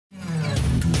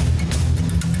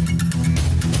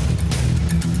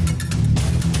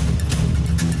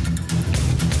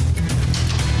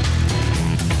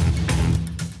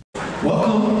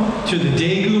to the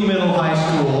Daegu Middle High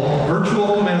School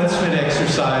virtual commencement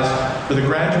exercise for the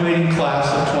graduating class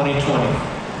of 2020.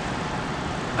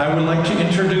 I would like to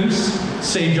introduce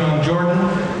Sejong Jordan,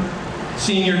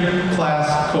 Senior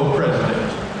Class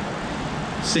Co-President.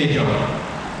 Sejong.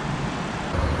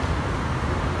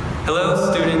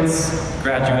 Hello students,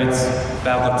 graduates,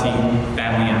 faculty,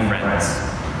 family, and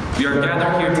friends. We are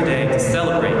gathered here today to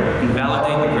celebrate and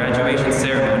validate the graduation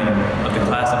ceremony of the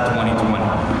class of 2020.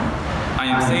 I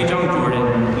am Sejong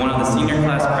Jordan, one of the senior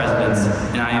class presidents,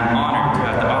 and I am honored to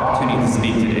have the opportunity to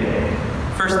speak today.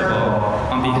 First of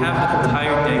all, on behalf of the entire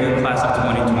Daegu class of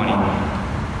 2020,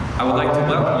 I would like to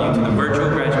welcome you to the virtual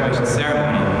graduation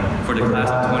ceremony for the class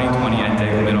of 2020 at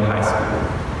Daegu Middle High School.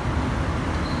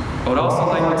 I would also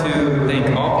like to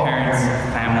thank all parents,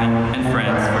 family, and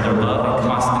friends for their love and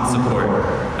constant support,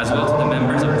 as well as the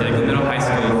members of Daegu Middle High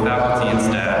School faculty and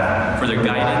staff for their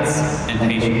guidance and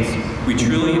patience. We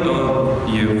truly owe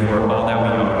you for all that we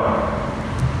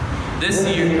are. This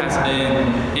year has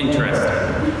been interesting.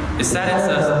 It saddens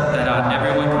us that not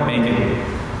everyone can make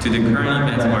it to the current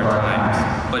events of our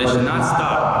times, but it should not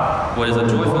stop what is a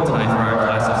joyful time for our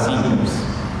class of seniors.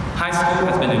 High school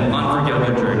has been an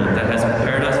unforgettable journey that has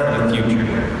prepared us for the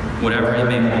future, whatever it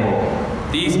may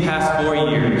hold. These past 4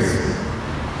 years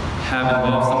have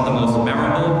involved some of the most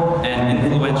memorable and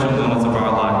influential moments of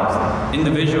our lives.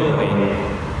 Individually,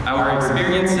 our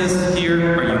experiences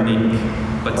here are unique,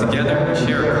 but together we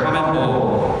share a common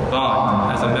goal,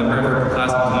 bond, as a member of the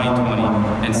class of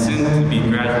 2020 and soon to be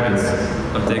graduates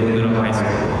of Daegu Middle High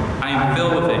School. I am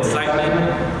filled with excitement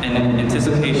and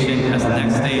anticipation as the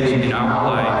next stage in our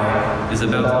life is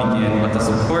about to begin. With the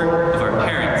support of our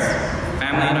parents,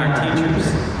 family, and our teachers,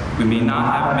 we may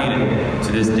not have made it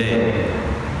to this day.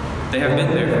 They have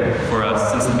been there for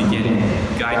us since the beginning,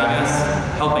 guiding us,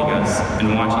 helping us,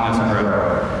 and watching us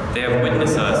grow. They have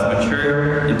witnessed us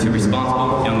mature into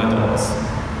responsible young adults.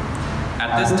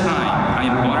 At this time, I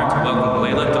am honored to welcome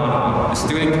Layla Donald, the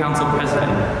Student Council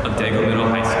President of Daegu Middle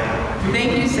High School.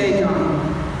 Thank you,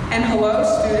 Sejong. And hello,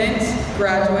 students,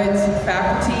 graduates,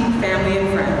 faculty, family, and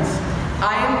friends.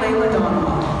 I am Layla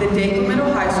Donald, the Daegu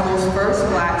Middle High School's first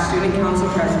Black Student Council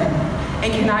President.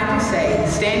 And can I just say,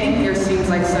 standing here seems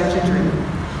like such a dream.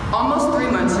 Almost 3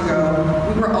 months ago,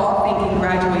 we were all thinking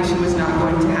graduation was not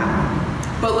going to happen.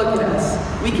 But look at us.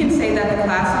 We can say that the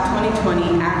class of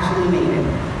 2020 actually made it.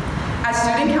 As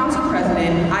Student Council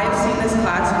President, I have seen this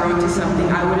class grow into something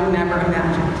I would have never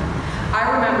imagined. I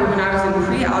remember when I was in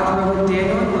pre-algebra with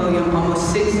Daniel and William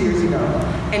almost 6 years ago,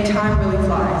 and time really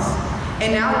flies.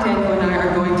 And now Daniel and I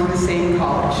are going to the same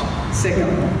college, Sikkim.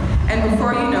 And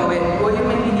before you know it, William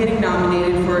may be getting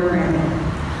nominated for a Grammy.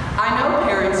 I know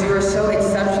parents, you are so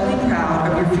exceptionally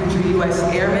proud of your future U.S.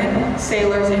 airmen,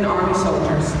 sailors, and Army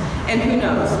soldiers. And who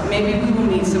knows, maybe we will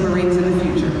meet some Marines in the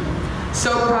future.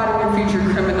 So proud of your future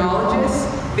criminologists,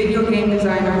 video game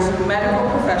designers, medical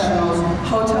professionals,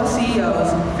 hotel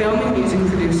CEOs, film and music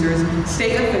producers,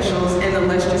 state officials, and the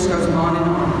list just goes on and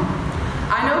on.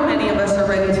 I know many of us are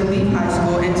ready to leave high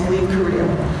school and to leave Korea,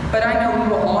 but I know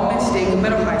we will all miss Daegu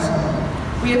Middle High School.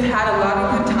 We have had a lot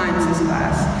of good times this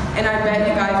class, and I bet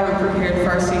you guys were prepared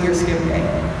for our senior skip day.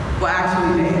 Well,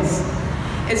 actually days.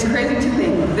 It's crazy to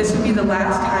think this would be the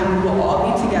last time we will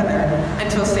all be together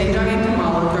until Sejong and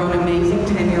Kamala throw an amazing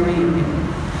 10-year reunion.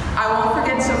 I won't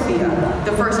forget Sophia,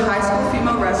 the first high school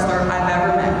female wrestler I've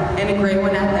ever met, and a great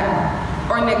one at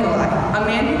that. Or Nikolai, a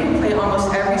man who can play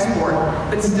almost every sport,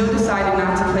 but still decided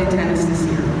not to play tennis this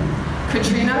year.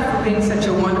 Katrina for being such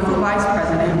a wonderful vice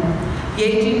president.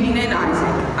 Yeji, Mina, and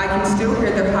Isaac, I can still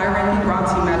hear their high-ranking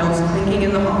Bronzy medals clinking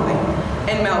in the hallway.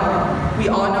 And Melvin, we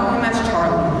all know him as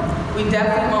Charlie. We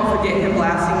definitely won't forget him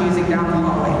blasting music down the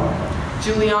hallway.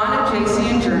 Juliana, JC,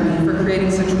 and Jeremy for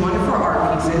creating such wonderful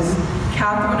art pieces.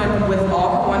 Catherine with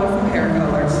all her wonderful hair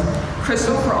colors.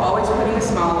 Crystal for always putting a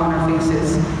smile on our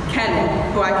faces.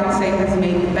 Kenneth, who I can say has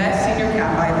made the best senior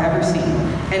cap I've ever seen.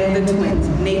 And the twins,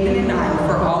 Nathan and Niall,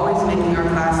 for always making our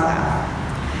class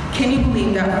laugh. Can you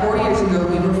believe that 4 years ago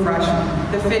we were freshmen,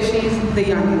 the fishies, the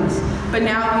youngins, but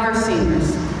now we are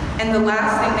seniors. And the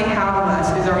last thing they have of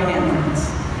us is our handprints.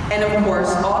 And of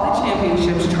course, all the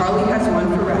championships Charlie has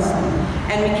won for wrestling.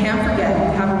 And we can't forget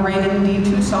we have a reigning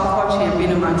D2 softball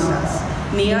champion amongst us,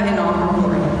 Nia in all her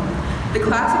glory. The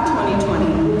class of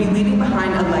 2020 will be leaving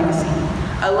behind a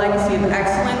legacy of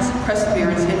excellence,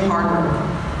 perseverance, and hard work.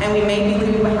 And we may be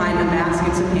leaving behind a mask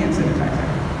and some hand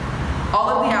sanitizer. All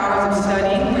of the hours of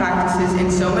studying, practices,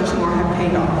 and so much more have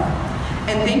paid off.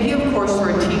 And thank you, of course, to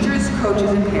our teachers, coaches,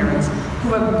 and parents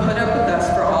who have put up with us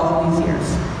for all of these years.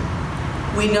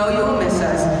 We know you will miss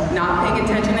us, not paying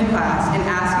attention in class and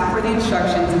asking asking for the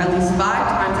instructions at least 5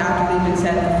 times after they've been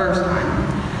said the first time.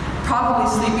 Probably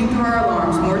sleeping through our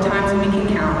alarms more times than we can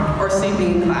count, or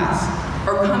sleeping in class,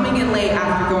 or coming in late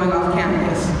after going off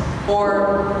campus,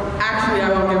 or actually I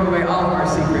won't give away all of our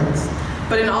secrets.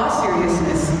 But in all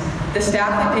seriousness, the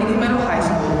staff at Daegu Middle High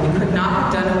School, we could not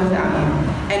have done it without you.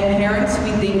 And parents,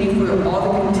 we thank you for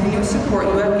all the continuous support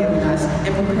you have given us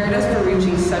and prepared us for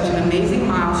reaching such an amazing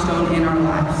milestone in our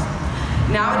lives.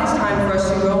 Now it is time for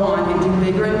us to go on and do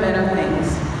bigger and better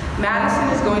things. Madison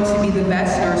is going to be the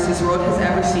best nurse this world has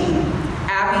ever seen.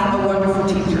 Abby, a wonderful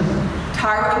teacher.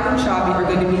 Tyra and Shabi are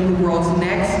going to be the world's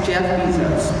next Jeff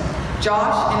Bezos.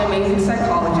 Josh, an amazing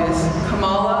psychologist.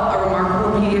 Kamala, a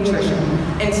remarkable pediatrician.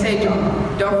 And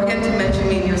Sejong, don't forget to mention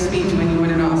me in your speech when you win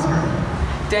an Oscar.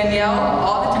 Danielle,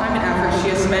 all the time and effort she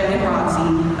has spent in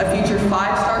ROTC, a future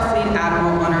 5-star fleet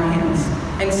admiral on her hands.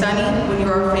 And Sunny, when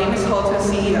you are a famous Holto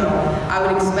CEO, I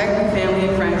would expect the family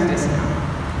and friends discount.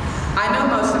 I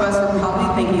know most of us were probably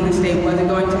thinking this day wasn't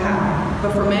going to happen,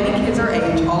 but for many kids our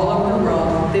age all over the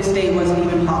world, this day wasn't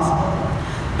even possible.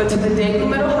 But to the Daegu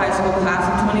Middle High School class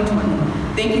of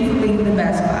 2020, thank you for being the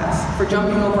best class, for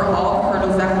jumping over all the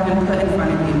hurdles that have been put in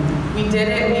front of you. We did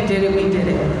it, we did it, we did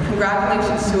it.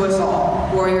 Congratulations to us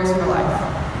all, Warriors for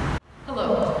Life.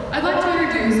 Hello, I'd like to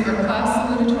introduce our class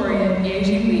salutatorian,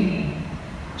 Yeji Lee.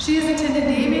 She has attended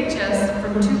DMHS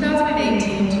from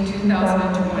 2018 to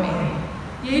 2020.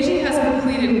 Yeji has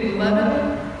completed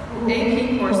 11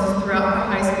 AP courses throughout her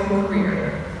high school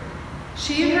career.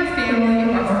 She and her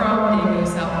family are from Daegu,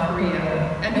 South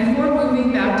Korea, and before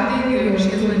moving back to Daegu, she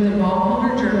has lived in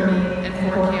Walmholder, Germany, and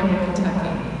Fort Campbell,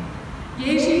 Kentucky.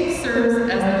 Yeji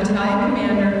serves as the battalion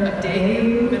commander of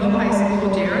Daegu Middle High School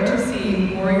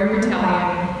JROTC Warrior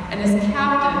Battalion and is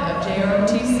captain of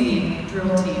JROTC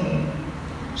Drill Team.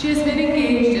 She has been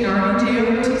engaged in Army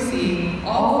JROTC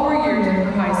all 4 years of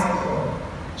her high school.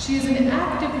 She is an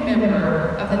active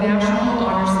member of the National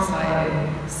Honor Society,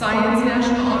 Science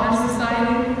National Honor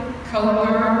Society, Color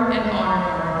Guard, and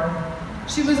Honor Guard.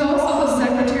 She was also the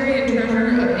Secretary and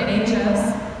Treasurer of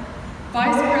NHS,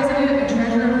 Vice President and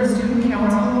Treasurer of the Student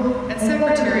Council, and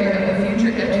Secretary of the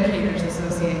Future Educators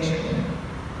Association.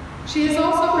 She has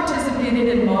also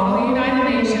participated in Model United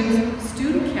Nations,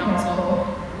 Student Council,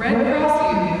 Red Cross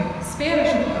Youth,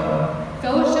 Spanish Club,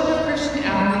 Fellowship of Christian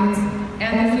Athletes,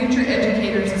 and the Future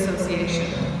Educators Association.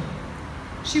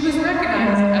 She was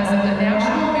recognized as a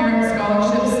National Merit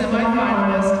Scholarship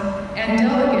semifinalist and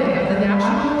delegate of the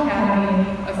National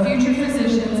Academy of Future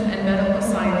Physicians and Medical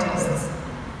Scientists.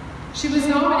 She was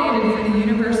nominated for the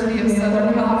University of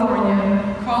Southern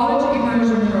California College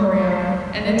Immersion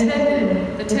Program and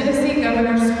attended the Tennessee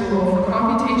Governor's School for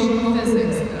Computational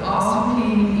Physics at Austin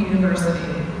Peay University.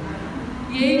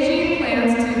 Yeji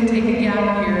plans to take a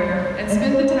gap year and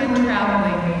spend the time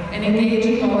traveling and engage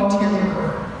in volunteer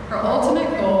work. Her ultimate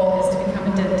goal is to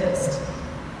become a dentist.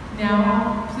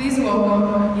 Now, please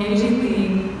welcome Yeji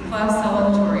Lee, class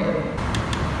salutatorian.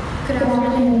 Good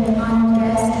afternoon, honored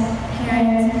guests,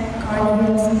 parents,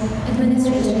 guardians,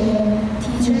 administration,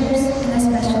 teachers, and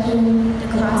especially the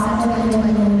class of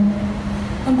 2020.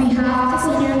 On behalf of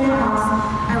the senior class,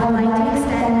 I would like to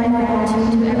extend my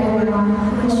gratitude to everyone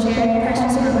who has shared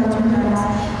precious moments with us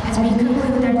as we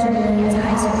conclude our journey as a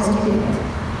high school student.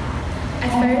 I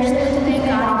first like to thank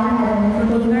God in heaven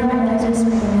for being our mentors this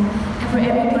spring and for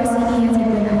every blessing He has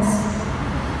given us.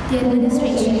 The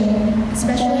administration,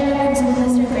 especially our principal,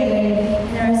 Mr. Gray,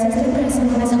 and our assistant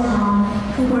principal, Ms. Han,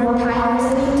 who worked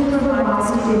tirelessly to provide the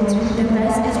students with the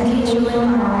best educational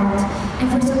environment and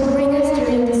for supporting us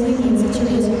during this unique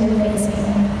situation we're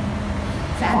facing.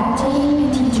 Faculty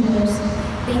and teachers,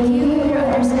 thank you for your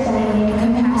understanding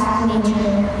and compassionate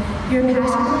nature, your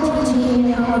passion for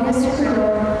teaching and helping us to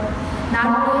grow, not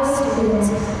only as students,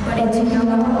 but into young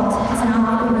adults has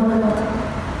not been overlooked.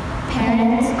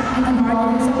 Parents and the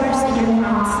guardians of our senior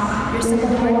class, your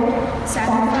support,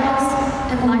 sacrifice,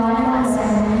 and lifelong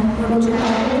lesson will be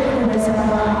treasured for the rest of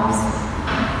our lives.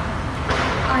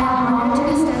 I am honored to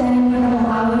be standing in front of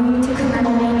all of you to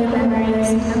commemorate the memories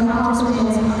and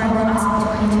accomplishments of our class of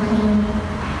 2020.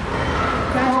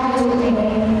 Graduation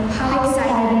Day, how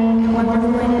exciting and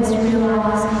wonderful it is to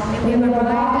realize that we have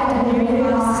arrived at the very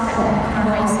last step of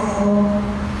our high school.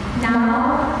 Now,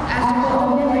 after all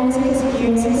the memories and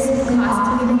experiences the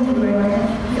class we've endured,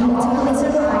 we ultimately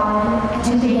survived,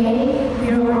 and today we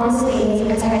are on the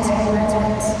stage as high school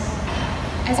graduates.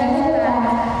 As I look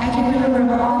back, I can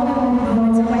remember all the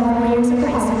moments of my 4 years of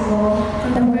high school,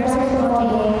 from the first football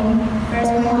game,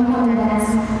 first homecoming dance,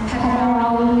 pep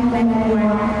rally, and many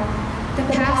more. The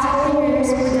past 4 years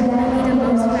were definitely the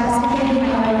most fascinating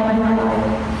highlight of my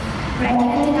life, but I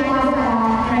can't deny the fact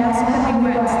that I also have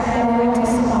regrets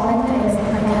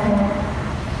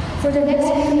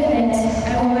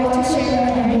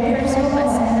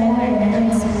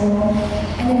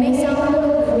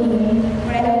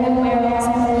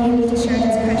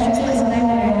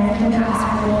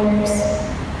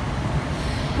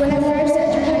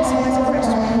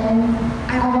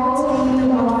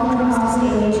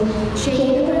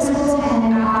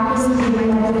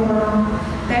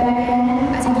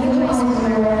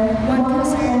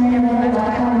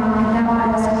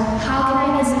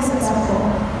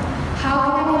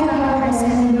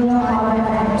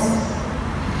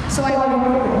So I wanted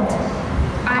to quit.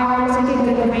 I wanted to get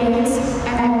good grades,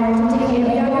 and I wanted to take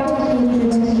every opportunity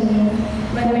given to me,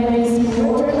 whether it be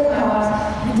sports or clubs,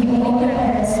 with the only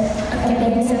purpose of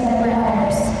getting accepted by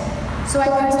others. So I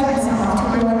pushed myself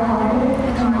to work harder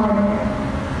and harder.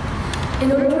 In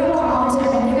order to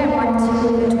accomplish everything I wanted to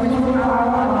in a 24-hour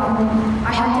clock,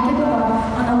 I had to give up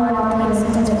on a lot of things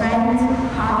such as friends,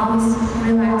 hobbies,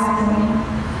 relaxing.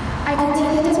 I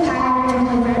continued this pattern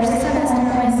until the first semester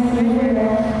of my senior year,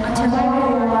 until I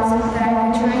realized that I had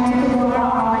been trying to go far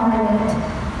off my limit.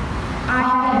 I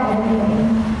had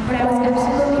everything, but I was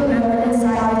absolutely broken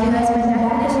inside because my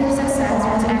definition of success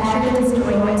was actually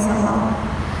destroying myself.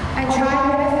 I tried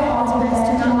my all best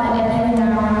to not let anyone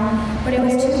down, but it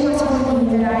was too much for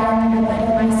me that I ended up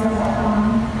letting myself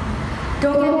down.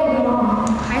 Don't get me wrong,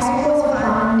 high school is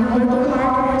fun, and working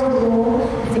hard towards a goal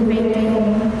is a great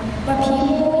thing. But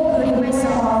people, including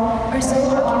myself, are so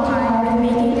occupied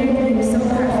with making their dreams so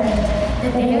perfect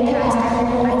that they attach their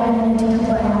whole identity to the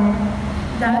plan.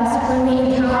 Thus, when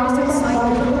we encounter some slight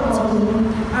difficulty,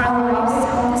 our lives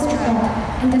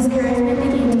self-destruct and discouragement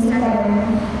begin to set in,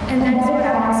 and that is what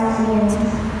I experienced.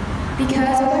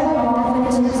 Because of my wrong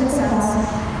definition of success,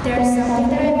 there is something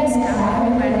that I missed out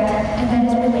and regret, and that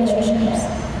is relationships.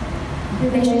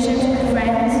 Relationships with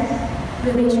friends,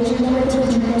 relationships with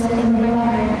teachers, and with my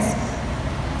parents.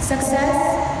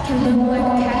 Success can look like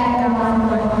a cat and down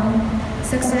one.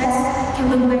 Success can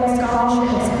look like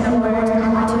scholarships and awards and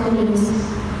opportunities.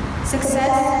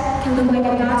 Success can look like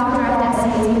a not draft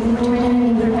essays before turning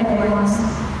into perfect ones.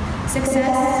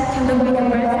 Success can look like a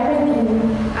breath of relief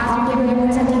after giving a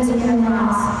presentation in a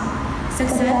class.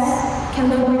 Success can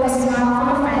look like a smile from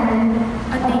a friend,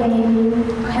 a thank you,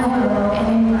 a hello, and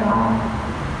a goodbye.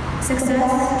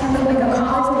 Success can look like a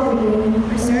college degree,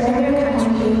 or serving your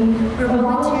country, or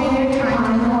volunteering your time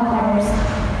to help others.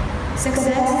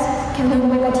 Success can look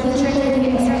like a teacher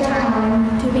taking extra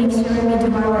time to make sure we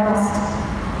do our best.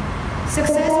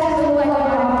 Success can look like a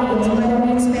lot of things, whether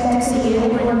we expect to see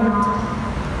it or not.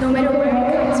 No matter where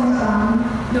it comes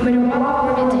from, no matter what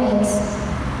form it takes,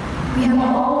 we have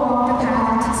all walked the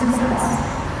path to success.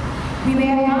 We may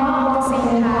have not walked the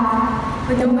same path,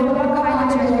 but no matter what kind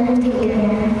of journey we've taken,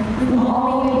 we've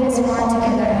all made it this far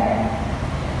together.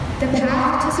 The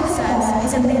path to success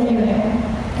isn't linear,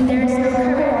 and there is no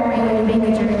correct way to make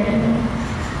a journey.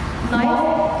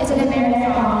 Life isn't a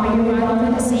marathon where you run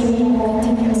for the same goal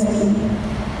continuously.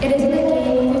 It isn't a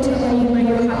game of utility where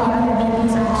you copy other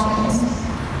people's actions.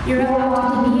 You're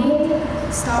allowed to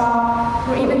deviate, stop,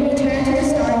 or even return to the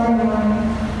starting line.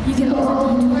 You can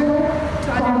also detour to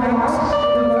other routes or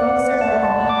go full circle.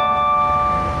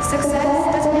 Success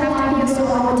doesn't have to be a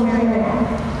solo material.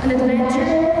 An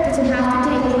adventure doesn't have to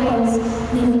take place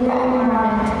in a foreign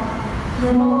environment.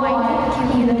 Normal life can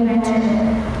be an adventure,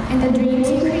 and the dreams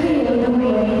you create on the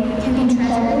way can be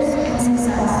treasures and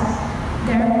success.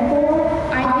 Therefore,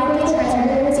 I think the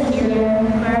treasure is here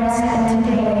where I stand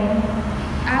today.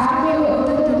 After we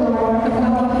open the door of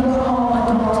what people call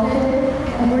adulthood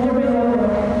and the real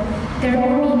world, there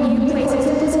will be new places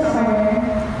to discover,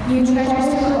 new treasures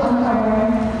to uncover,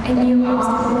 and new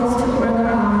obstacles to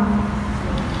overcome.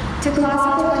 To class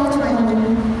of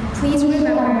 2020, please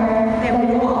remember that we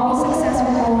will all be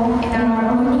successful in our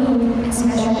own unique and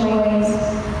special ways.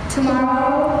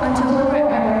 Tomorrow, until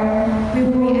forever, we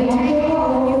will be entering a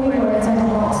whole new world as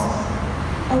adults.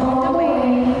 Along the way,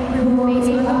 we will face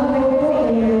unavoidable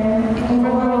failure and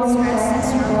overwhelming stress and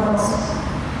struggles.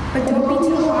 But don't be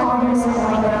too hard on yourself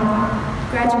right now.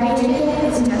 Graduation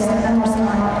is just another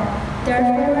start.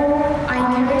 Therefore, I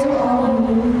encourage all of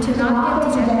you to not get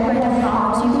dejected by the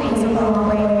problems you face along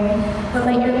the way, but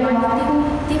let your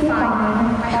life be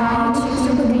defined by how you choose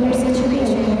to look at your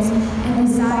situations and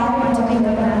decide what to make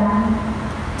of them.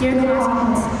 Dear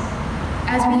classmates,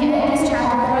 as we end this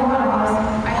chapter of our lives,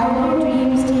 I hope your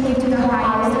dreams take you to the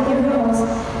highest of your hopes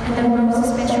and the most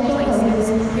special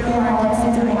places your heart has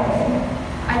desired.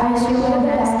 I wish you all the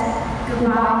best,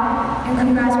 goodbye, and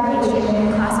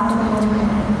congratulations, class of 2020.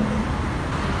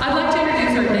 I'd like to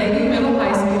introduce our Daegu Middle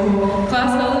High School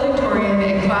class valedictorian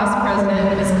and class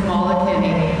president, Ms. Kamala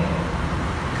Kinney.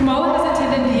 Kamala has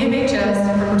attended DMHS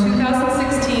from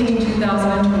 2016 to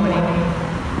 2020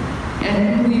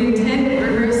 and completed 10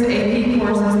 rigorous AP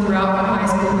courses throughout her high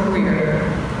school career.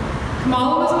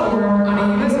 Kamala was born on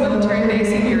a U.S. military base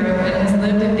in Europe and has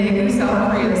lived in Daegu,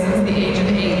 South Korea since the age of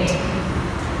 8.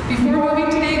 Before moving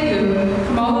to Daegu,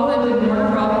 Kamala lived in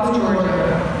Warner Robins, Georgia.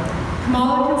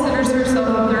 Kamala considers herself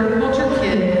a third culture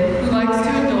kid who likes to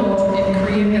indulge in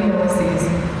Korean delicacies.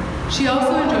 She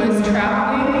also enjoys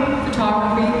traveling,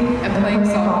 photography, and playing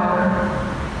soccer.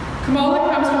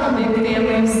 Kamala comes from a big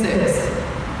family of 6.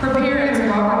 Her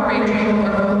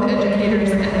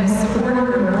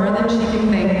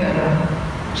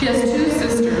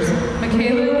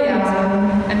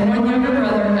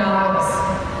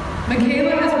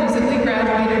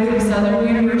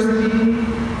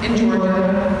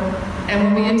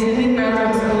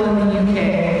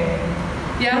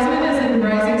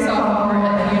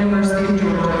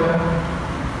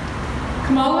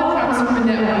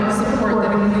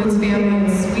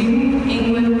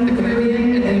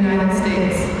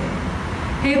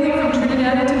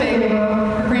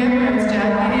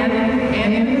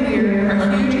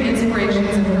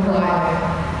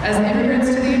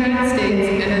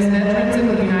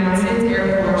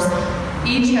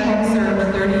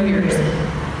served 30 years.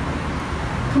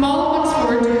 Kamala looks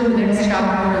forward to the next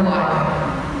chapter of her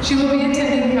life. She will be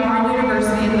attending Howard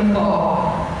University in the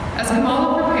fall. As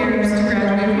Kamala prepares to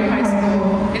graduate from high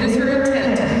school, it is her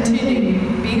intent to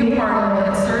continue being a part of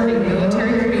and serving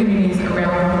military communities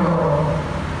around the world.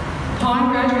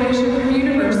 Upon graduation from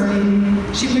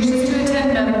university, she wishes to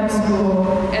attend medical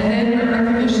school and then earn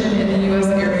a commission in the U.S.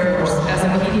 Air Force as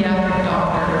a pediatric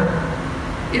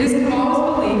doctor. It is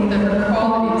Kamala's belief that her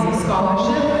qualities of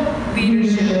scholarship,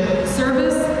 leadership,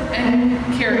 service, and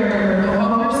character will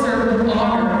help her serve with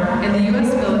honor in the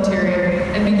U.S. military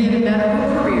and begin a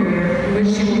medical career in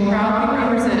which she will proudly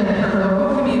represent her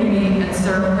local community and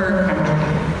serve her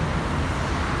country.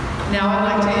 Now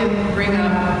I'd like to bring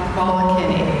up Kamala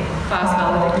Kinney, class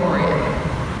valedictorian.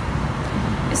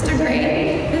 Mr.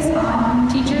 Gray, Ms. Vaughn,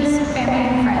 teachers, family,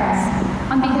 and friends,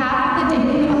 on behalf of the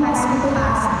Daegu High School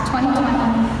Class of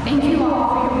 2020, thank you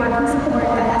all for your work and support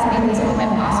that has made this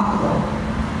moment possible.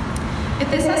 If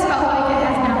this has felt like it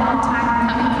has been a long time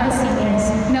coming for us seniors,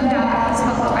 no doubt it has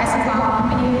felt twice as long for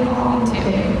many of you all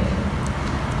too.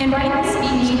 In writing this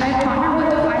speech, I have pondered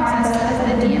what defines us as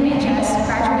the DMHS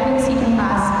graduating senior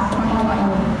class of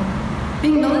 2020.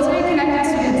 Being military-connected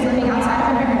students living outside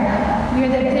of America, we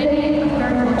are the epitome of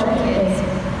third-culture kids.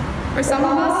 For some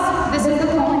of us, this is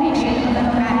the culmination of a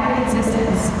nomadic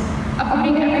existence,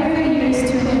 uprooting every few years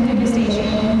to a new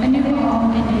station, a new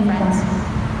home, and new friends.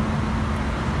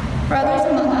 For others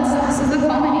among us, this is the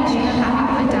culmination of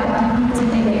having to adapt to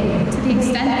Daegu, to the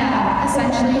extent that,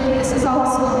 essentially, this is all the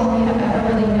schooling we have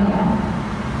ever really known.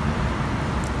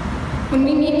 When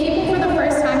we meet people for the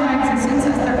first time in our existence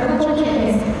as third-culture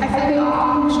kids, I feel we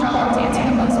often struggle to answer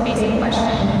the most basic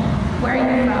question: where are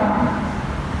you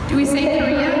from? Do we say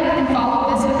Korea and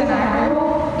follow this with an eye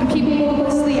roll when people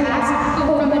foolishly ask,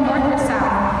 oh, from the north or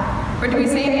south? Or do we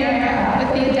say America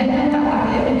with the addendum that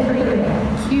we live in Korea?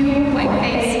 Cue, blank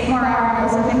face, more eye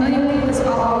rolls, and a million foolish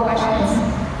follow-up questions.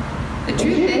 The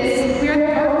truth is, we are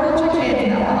third-culture kids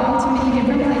that belong to many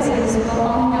different places, but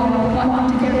only know one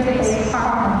particular place, our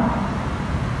home.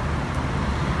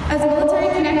 As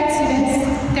military-connected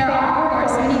students, there are, of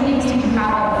course, many things to be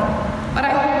proud of, but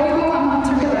I hope we will come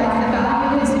to realize the value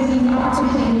of this unique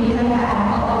opportunity we have had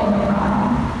while living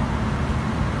abroad.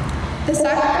 The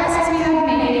sacrifices we have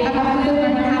made have included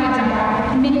learning how to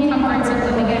drive and many comforts of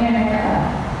living in America,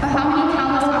 but how many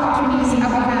countless opportunities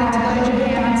have we had to go to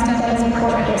Japan and study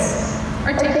sport trips,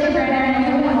 or take for granted more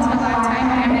than once in a lifetime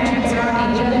family trips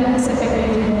around Asia and the Pacific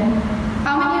region?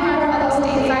 How many of our fellow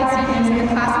stateside seniors in the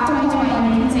class of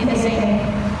 2020 can say the same?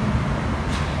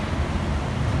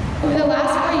 Over the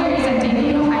last 4 years at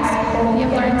Daegu High School, we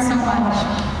have learned so much.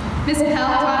 Ms. Pell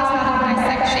taught us how to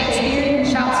dissect Shakespeare and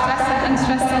shout stressed and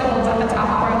unstressed syllables at the top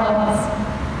of our lungs.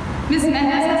 Ms.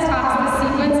 Mendez has taught us the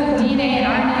sequence of DNA and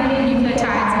RNA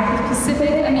nucleotides and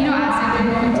specific amino acid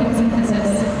and protein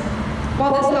synthesis.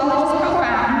 While this knowledge is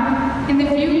profound, in the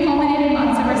few culminating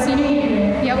months of our senior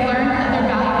year, we have learned other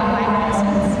valuable life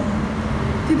lessons.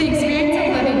 Through the experience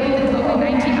of living with the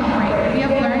COVID-19 outbreak, we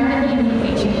have learned the need for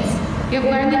patience. We have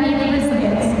learned the need for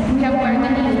resilience, and we have learned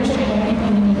the need for strength and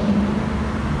unity.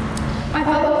 My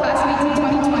fellow classmates in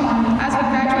 2020, as we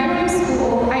graduate from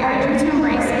school, I urge you to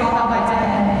embrace all that lies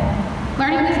ahead.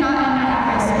 Learning does not end after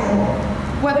high school.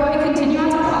 Whether we continue on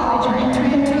to college or enter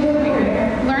into a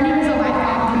career, learning is a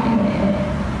lifelong commitment.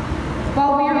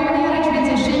 While we are really at a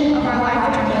transition of our life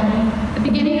journey, the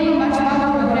beginning of a much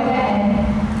longer road ahead,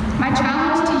 my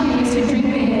challenge to you is to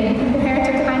dream big and prepare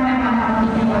to climb that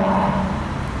mountain in your life.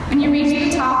 When you reach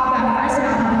the top of that first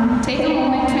mountain, take a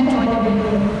moment to enjoy the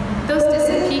view. Those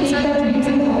distant peaks are the dreams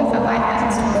and goals that life has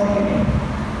in store for you.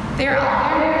 They are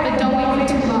out there, but don't wait for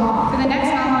too long, for the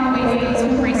next mountain awaits those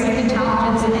who embrace the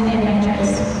challenges and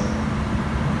adventures.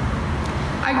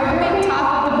 I grew up being taught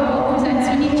that the world presents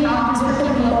unique challenges for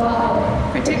people of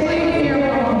color, particularly if you're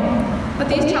a woman. But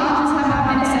these challenges have not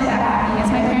been a setback for me, as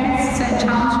my parents said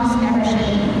challenges never should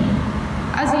be.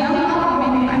 As a young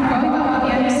woman, I'm growing up with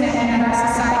the understanding that our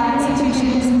society and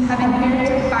institutions have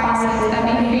inherited biases that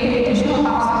may create additional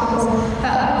obstacles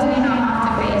that others may not have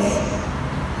to face.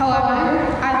 However,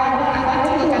 I like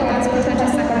to look at those potential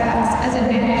setbacks as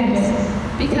advantages,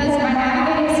 because by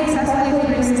navigating successfully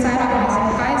through societal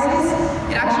biases,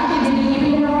 it actually gives me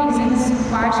even more reasons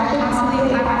why I should constantly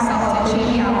apply myself to achieve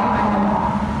the outcome I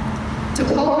want. To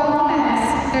quote Malcolm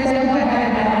X, there's no better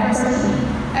than adversity.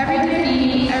 Every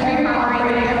defeat, every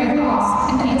heartbreak, every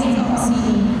loss contains its own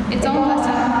seed, its own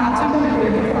lesson on how to improve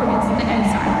your performance the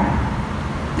next time.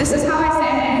 This is how I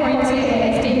stand before you today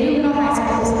as Daegu High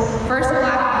School's first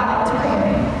Black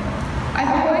valedictorian. I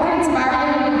hope I can inspire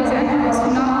you and girls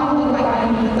who not only look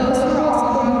like me, but those who are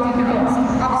also going through their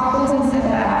own obstacles and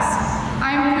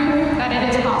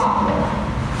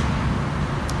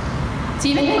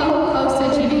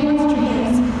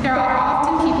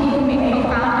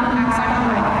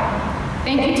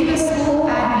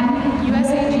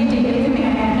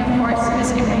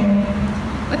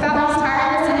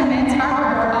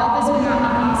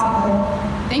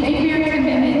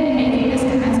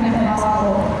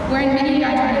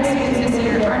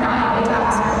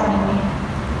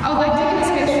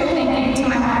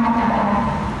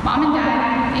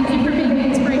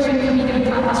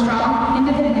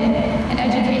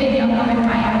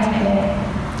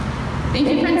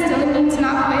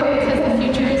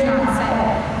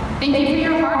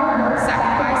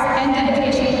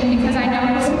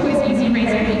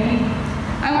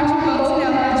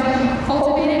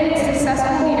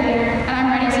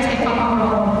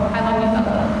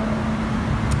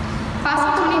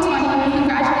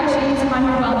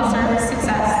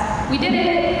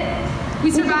We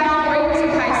survived 4 years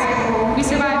of high school. We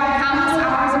survived countless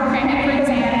hours of cramming for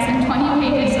exams and 20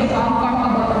 pages of long-form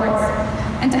public reports.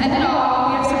 And to end it all,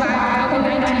 we have survived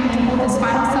COVID-19 to hold this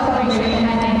final celebration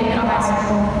at Daegu Middle High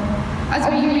School. As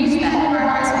we reach the end of our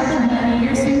high school journey, we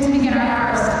are soon to begin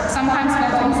our first, sometimes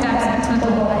faltering steps into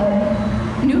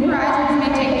adulthood. New horizons may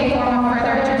take the form of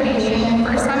further education,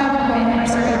 first-time employment, or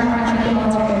serving our country in the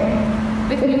military.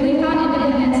 With newly found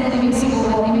independence in leaving school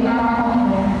and leaving our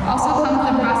home, also comes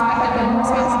the prospect of more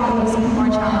responsibilities and more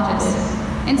challenges.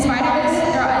 In spite of this,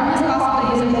 there are endless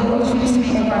possibilities of what we choose to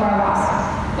make of our lives.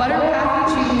 Whatever path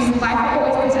we choose, life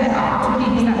will always present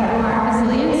opportunities that require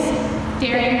resilience,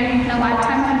 daring, and a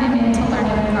lifetime commitment to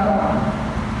learning and growing.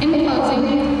 In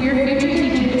closing, we are future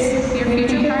teachers, we are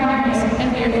future pioneers, and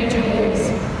we are future leaders.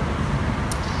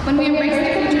 When we embrace the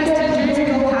future as teachers, we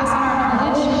will pass on our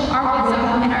knowledge, our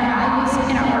wisdom, and our values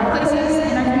in our workplaces,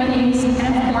 in our communities,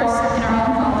 and of course, in our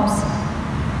own homes.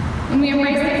 When we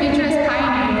embrace the future as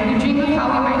pioneers, we dream of how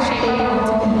we might shape our world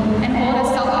to be, and hold as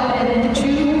self-evident the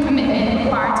true commitment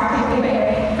required to pave the way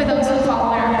for those who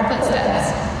follow in our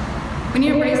footsteps. When you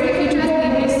embrace the future as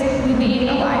leaders, we lead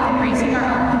a life embracing our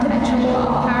own potential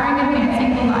while empowering and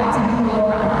advancing the lives of the world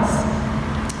around us.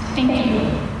 Thank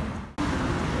you.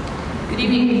 Good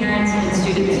evening, parents and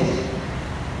students.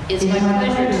 It's my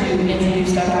pleasure to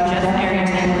introduce Dr. Jeff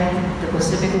Arrington, the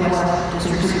Pacific West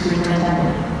District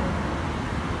Superintendent.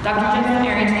 Dr. Jeff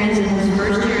Arrington is in his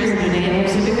first year as the Daegu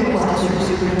Pacific West District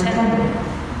Superintendent.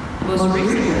 Most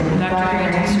recently, Dr.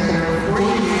 Arrington served 4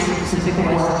 years as Pacific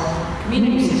West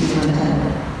Community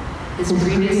Superintendent. His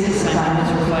previous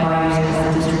assignments were 5 years as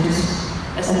the district's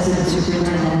Assistant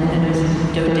Superintendent and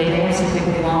the Daegu Pacific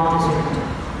Law District.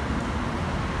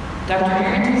 Dr.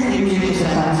 Arrington's leadership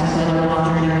assignments have led a long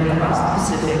journey across the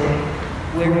Pacific,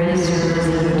 where he served as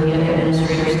the Daegu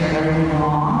administrator starting in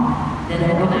Guam, then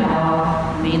Okinawa,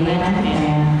 mainland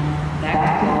Japan, back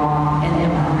to Guam, and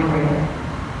then Korea.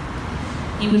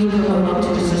 He was promoted to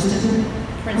assistant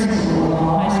principal of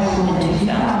Guam High School in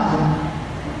 2000,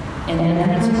 and then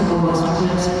principal of Western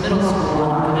Middle School in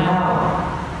Okinawa,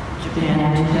 Japan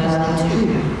in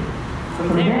 2002. From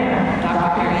there,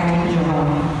 Dr. Arrington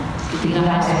joined Daegu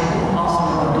High School, also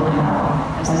in Okinawa,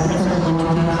 as the principal in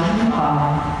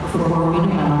 2005, before moving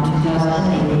on in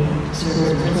 2008 to serve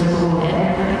as principal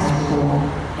at High School,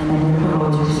 and then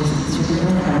promoted to assistant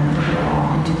superintendent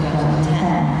in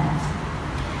 2010.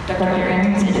 Dr.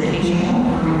 Arrington's educational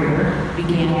career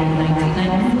began in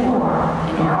 1994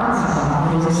 in Arkansas,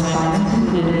 where his assignments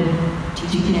included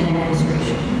teaching and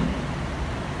administration.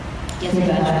 He has a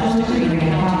bachelor's degree in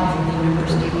accounting from the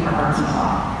University of Arkansas.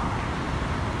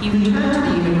 He returned to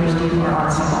the University of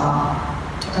Arkansas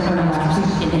to earn a master's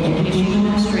in educational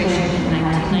administration in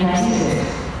 1996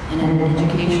 and an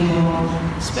educational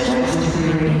specialist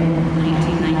degree in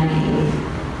 1998.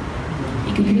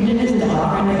 He completed his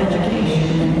doctorate of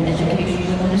education in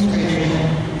educational administration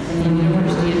from the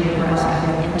University of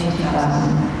Nebraska in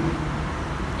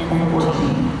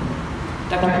 2014.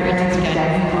 Dr. Arrington's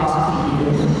guiding philosophy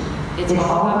is, it's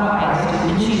all about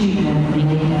student achievement,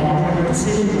 making better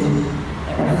decisions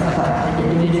that reflect the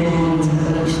individual needs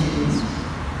of each student.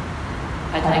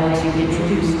 I'd like to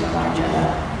introduce Dr.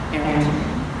 Jeff Arrington.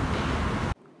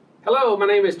 Hello, my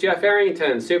name is Jeff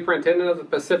Arrington, Superintendent of the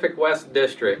Pacific West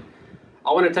District.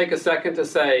 I want to take a second to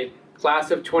say, Class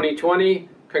of 2020,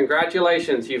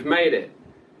 congratulations, you've made it.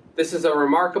 This is a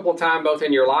remarkable time both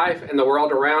in your life and the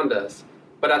world around us,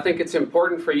 but I think it's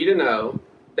important for you to know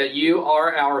that you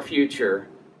are our future,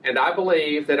 and I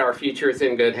believe that our future is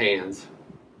in good hands.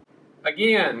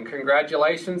 Again,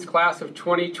 congratulations, Class of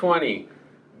 2020.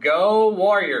 Go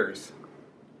Warriors!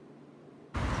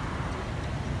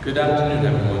 Good afternoon,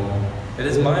 everyone. It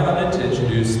is my honor to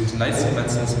introduce tonight's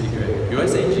commencement speaker,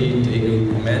 USAG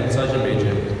Daegu Command Sergeant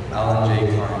Major Alan J.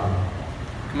 Klein.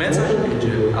 Command Sergeant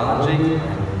Major Alan J. Klein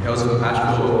hails from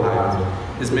Asheville, Ohio.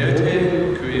 His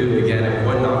military career began at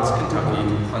Fort Knox, Kentucky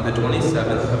on the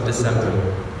 27th of December,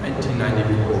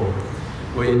 1994,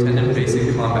 where he attended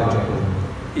basic combat training.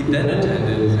 He then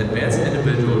attended advanced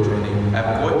individual training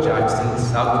at Fort Jackson,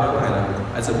 South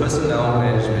Carolina as a personnel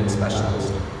management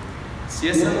specialist.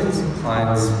 CSM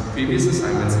Klein's previous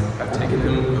assignments have taken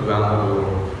him around the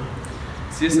world.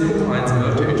 CSM Klein's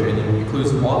military training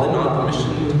includes all the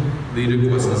non-commissioned leader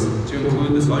courses to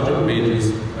include the Sergeant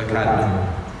Major's Academy.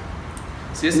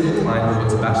 CSM Klein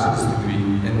holds a bachelor's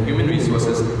degree in human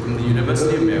resources from the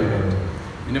University of Maryland,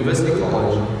 University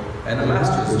College, and a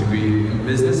master's degree in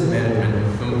business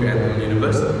management from Grantham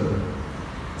University.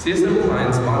 CSM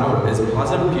Klein's motto is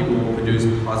positive people produce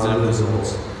positive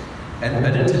results, and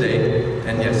better today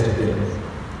than yesterday.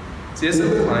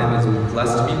 CSM Klein is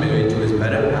blessed to be married to his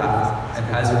better half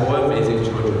has 4 amazing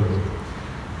children.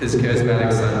 His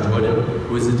charismatic son, Jordan,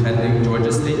 who is attending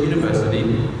Georgia State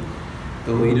University,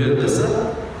 the leader,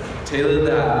 Alyssa, Taylor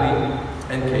the athlete,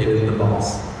 and Caden the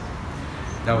boss.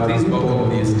 Now please welcome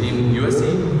the esteemed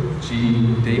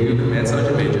USCG Daegu Command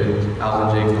Sergeant Major,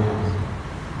 Alan J.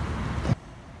 Klein.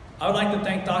 I would like to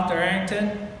thank Dr.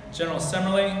 Arrington, General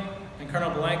Simmerly, and Colonel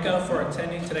Blanco for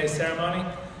attending today's ceremony,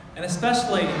 and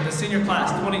especially the senior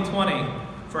class 2020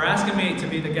 for asking me to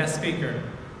be the guest speaker.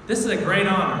 This is a great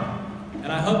honor,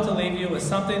 and I hope to leave you with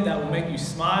something that will make you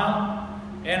smile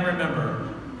and remember.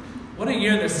 What a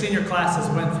year the senior classes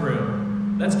went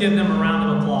through. Let's give them a round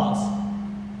of applause.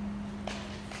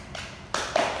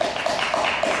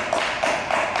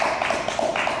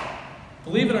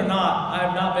 Believe it or not, I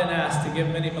have not been asked to give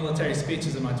many military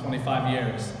speeches in my 25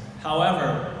 years.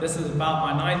 However, this is about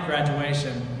my 9th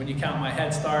graduation when you count my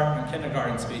Head Start and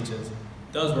kindergarten speeches.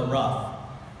 Those were rough.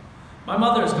 My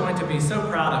mother is going to be so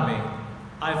proud of me.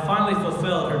 I finally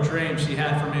fulfilled her dream she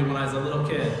had for me when I was a little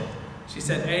kid. She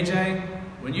said, AJ,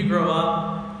 when you grow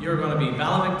up, you're going to be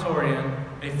valedictorian,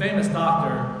 a famous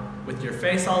doctor, with your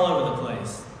face all over the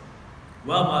place.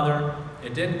 Well, Mother,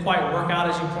 it didn't quite work out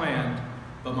as you planned,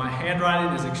 but my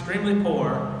handwriting is extremely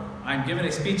poor. I'm giving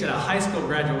a speech at a high school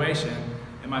graduation,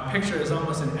 and my picture is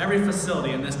almost in every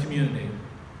facility in this community.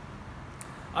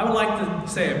 I would like to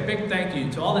say a big thank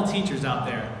you to all the teachers out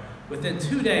there. Within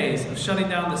 2 days of shutting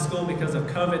down the school because of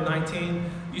COVID-19,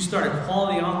 you started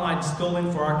quality online schooling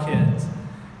for our kids.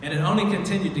 And it only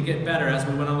continued to get better as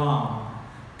we went along.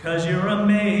 'Cause you're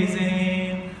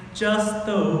amazing, just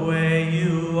the way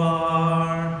you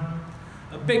are.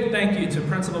 A big thank you to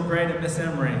Principal Gray and Miss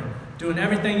Emery, doing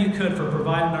everything you could for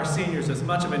providing our seniors as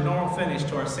much of a normal finish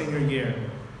to our senior year.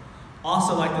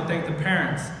 Also like to thank the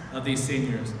parents of these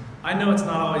seniors. I know it's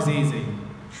not always easy,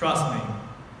 trust me.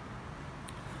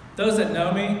 Those that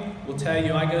know me will tell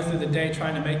you I go through the day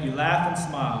trying to make you laugh and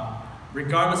smile,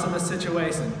 regardless of the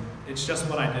situation. It's just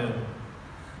what I do.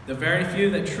 The very few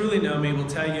that truly know me will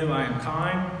tell you I am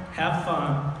kind, have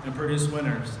fun, and produce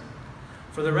winners.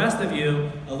 For the rest of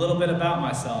you, a little bit about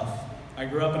myself. I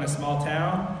grew up in a small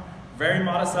town, very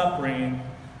modest upbringing,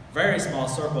 very small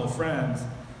circle of friends.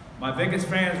 My biggest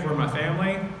fans were my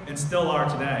family, and still are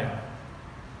today.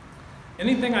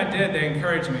 Anything I did, they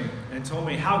encouraged me and told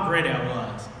me how great I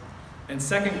was. In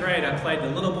 2nd grade, I played the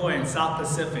little boy in South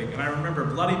Pacific, and I remember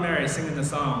Bloody Mary singing the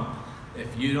song,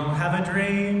 "If you don't have a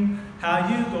dream, how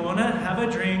you gonna have a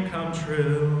dream come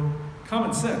true?"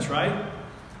 Common sense, right?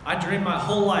 I dreamed my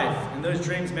whole life, and those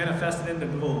dreams manifested into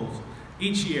goals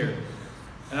each year.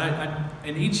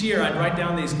 And each year I'd write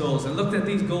down these goals and looked at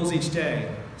these goals each day.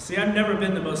 See, I've never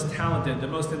been the most talented, the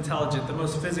most intelligent, the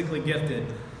most physically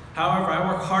gifted. However, I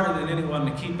work harder than anyone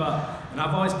to keep up, and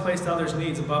I've always placed others'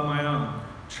 needs above my own.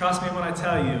 Trust me when I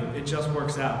tell you, it just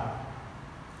works out.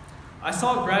 I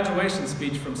saw a graduation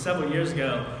speech from several years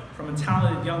ago from a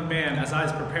talented young man as I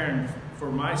was preparing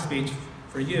for my speech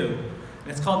for you.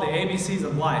 And it's called The ABCs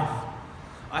of Life.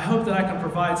 I hope that I can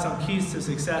provide some keys to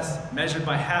success measured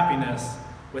by happiness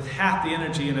with half the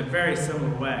energy in a very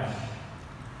similar way.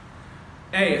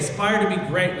 A, aspire to be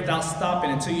great without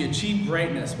stopping until you achieve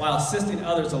greatness while assisting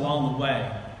others along the way.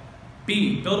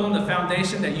 B, build on the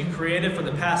foundation that you created for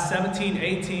the past 17,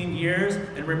 18 years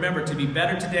and remember to be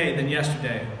better today than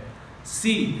yesterday.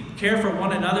 C, care for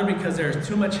one another because there is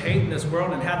too much hate in this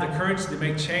world and have the courage to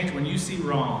make change when you see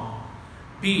wrong.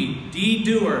 B, D,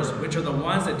 doers, which are the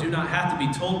ones that do not have to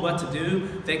be told what to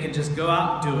do, they can just go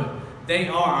out and do it. They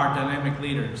are our dynamic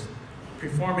leaders.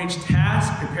 Perform each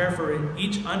task, prepare for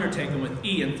each undertaking with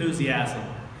E, enthusiasm.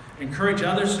 Encourage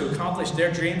others to accomplish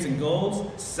their dreams and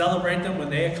goals, celebrate them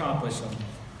when they accomplish them.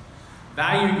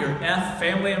 Value your F,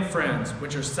 family and friends,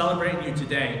 which are celebrating you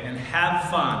today, and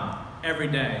have fun every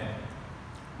day.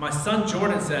 My son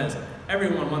Jordan says,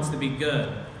 everyone wants to be good.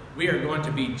 We are going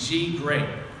to be G, great.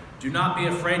 Do not be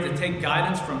afraid to take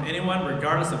guidance from anyone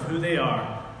regardless of who they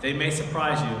are. They may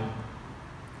surprise you.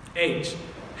 H,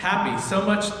 happy, so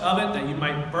much of it that you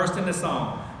might burst into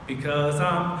song. Because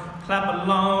clap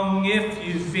along if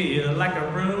you feel like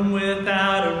a room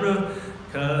without a roof.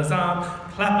 'Cause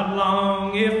clap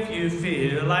along if you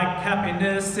feel like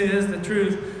happiness is the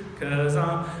truth. 'Cause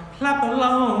clap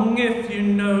along if you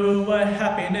know what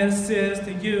happiness is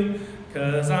to you.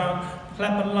 'Cause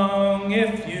clap along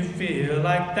if you feel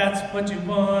like that's what you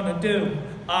want to do.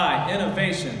 I,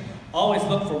 innovation. Always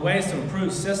look for ways to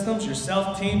improve systems,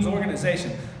 yourself, teams,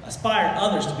 organization. Aspire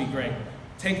others to be great.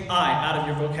 Take I out of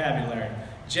your vocabulary.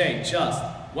 J, just.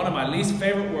 One of my least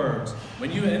favorite words.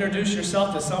 When you introduce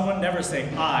yourself to someone, never say,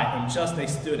 I am just a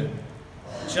student,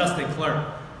 just a clerk,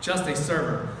 just a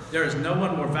server. There is no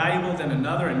one more valuable than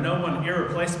another and no one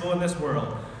irreplaceable in this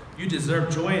world. You deserve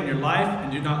joy in your life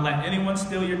and do not let anyone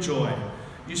steal your joy.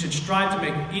 You should strive to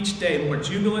make each day more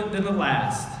jubilant than the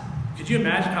last. Could you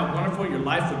imagine how wonderful your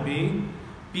life would be?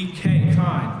 Be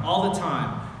kind all the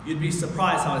time. You'd be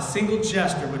surprised how a single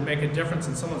gesture would make a difference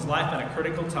in someone's life at a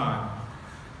critical time.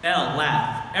 L,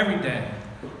 laugh every day.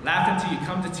 Laugh until you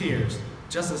come to tears,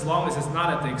 just as long as it's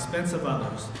not at the expense of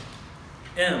others.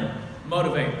 M,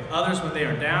 motivate others when they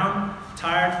are down,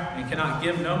 tired, and cannot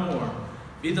give no more.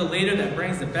 Be the leader that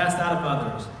brings the best out of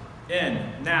others.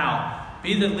 N, now,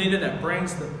 be the leader that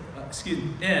brings the,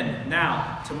 N,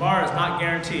 now, tomorrow is not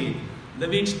guaranteed.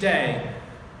 Live each day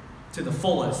to the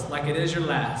fullest, like it is your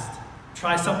last.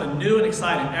 Try something new and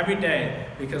exciting every day,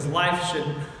 because life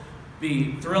should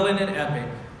be thrilling and epic.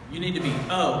 You need to be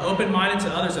O, open-minded to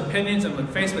others' opinions, and when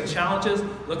faced with challenges,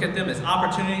 look at them as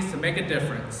opportunities to make a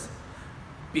difference.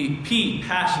 Be P,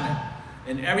 passionate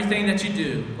in everything that you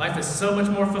do. Life is so much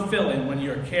more fulfilling when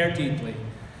you care deeply.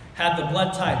 Have the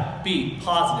blood type B,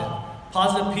 positive.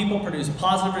 Positive people produce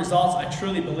positive results. I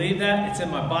truly believe that. It's in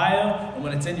my bio, and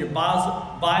when it's in your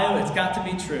bio, it's got to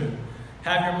be true.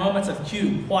 Have your moments of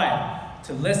Q, quiet,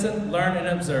 to listen, learn, and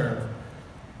observe.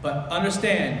 But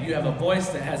understand you have a voice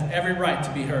that has every right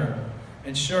to be heard.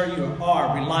 Ensure you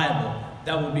are reliable.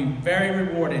 That will be very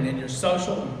rewarding in your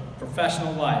social and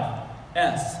professional life.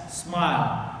 S,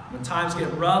 smile. When times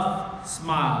get rough,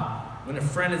 smile. When a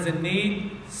friend is in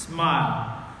need,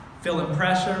 smile. Feeling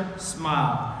pressure,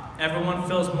 smile. Everyone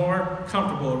feels more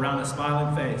comfortable around a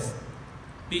smiling face.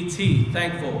 Be T,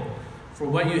 thankful for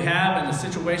what you have and the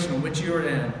situation in which you are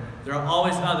in. There are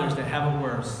always others that have it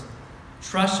worse.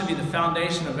 Trust should be the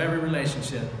foundation of every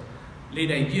relationship.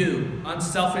 Lead a U,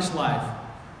 unselfish life,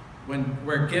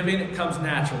 where giving comes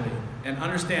naturally, and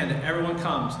understand that everyone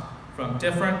comes from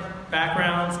different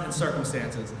backgrounds and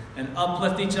circumstances, and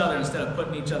uplift each other instead of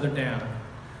putting each other down.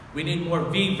 We need more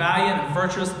V, valiant and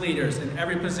virtuous leaders in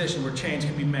every position where change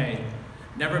can be made.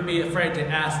 Never be afraid to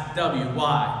ask W,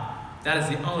 why. That is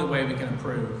the only way we can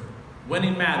improve.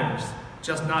 Winning matters,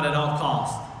 just not at all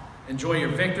costs. Enjoy your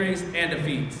victories and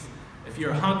defeats. If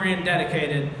you're hungry and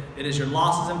dedicated, it is your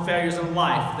losses and failures in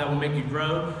life that will make you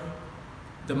grow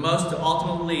the most to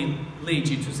ultimately lead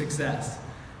you to success.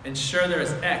 Ensure there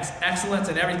is X, excellence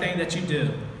in everything that you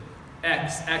do.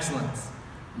 X, excellence.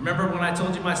 Remember when I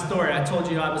told you my story, I told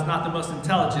you I was not the most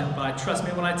intelligent, but trust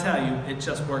me when I tell you, it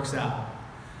just works out.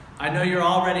 I know you're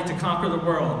all ready to conquer the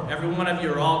world. Every one of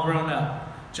you are all grown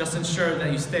up. Just ensure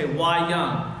that you stay Y,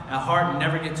 young at heart, and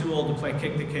never get too old to play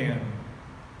kick the can.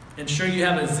 Ensure you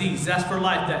have a Z, zest for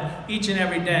life, that each and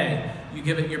every day you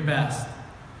give it your best.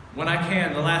 When I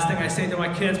can, the last thing I say to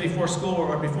my kids before school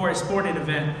or before a sporting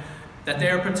event that they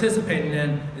are participating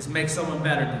in is make someone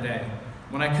better today.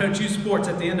 When I coach youth sports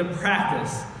at the end of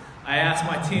practice, I ask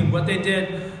my team what they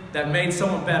did that made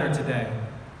someone better today.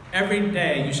 Every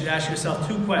day you should ask yourself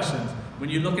 2 questions. When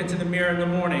you look into the mirror in the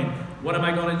morning, what am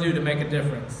I going to do to make a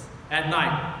difference? At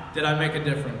night, did I make a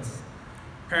difference?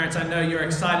 Parents, I know you're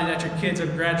excited that your kids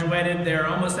have graduated. They're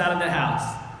almost out of the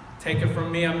house. Take it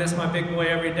from me, I miss my big boy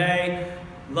every day.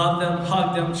 Love them,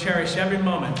 hug them, cherish every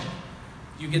moment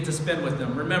you get to spend with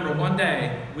them. Remember, one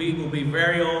day we will be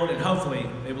very old and hopefully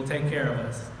they will take care of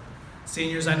us.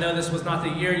 Seniors, I know this was not the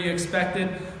year you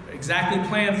expected, exactly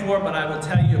planned for, but I will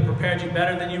tell you it prepared you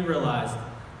better than you realized.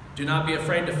 Do not be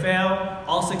afraid to fail.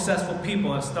 All successful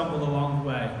people have stumbled along the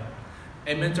way.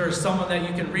 A mentor is someone that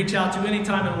you can reach out to any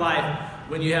time in life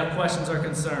when you have questions or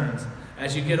concerns.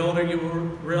 As you get older, you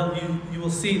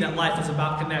will see that life is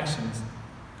about connections.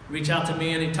 Reach out to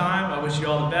me anytime. I wish you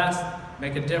all the best.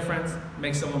 Make a difference.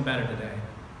 Make someone better today.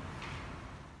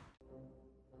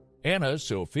 Ana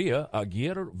Sofia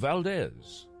Aguirre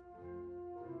Valdez.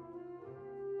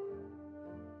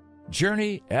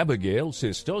 Journey Abigail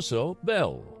Sistoso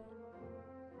Bell.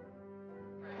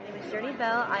 My name is Journey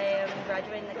Bell. I am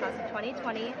graduating in the class of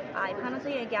 2020. I plan on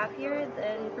taking a gap year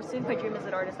and pursuing my dream as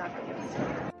an artist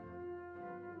afterwards.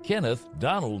 Kenneth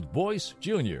Donald Boyce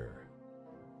Jr.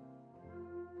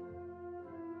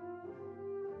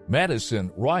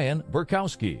 Madison Ryan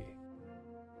Burkowski.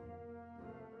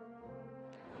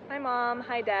 Hi Mom,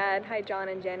 hi Dad, hi John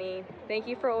and Jenny. Thank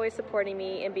you for always supporting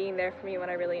me and being there for me when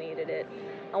I really needed it.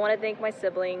 I want to thank my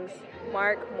siblings,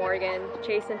 Mark, Morgan,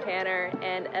 Chase and Tanner,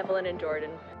 and Evelyn and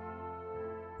Jordan.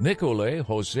 Nicole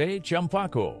Jose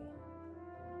Champaco.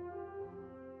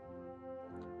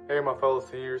 Hey my fellow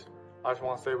seniors, I just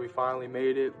want to say we finally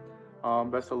made it.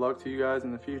 Best of luck to you guys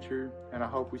in the future, and I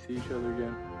hope we see each other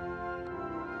again.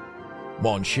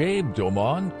 Monshabe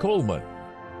Doman Coleman. I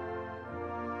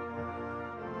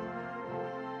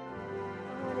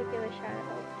want to give a shout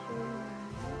out to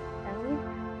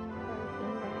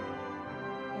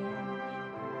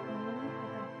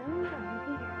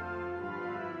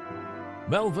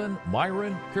Melvin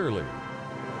Myron Curley.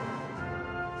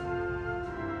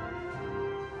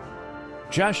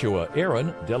 Joshua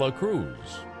Aaron De La Cruz.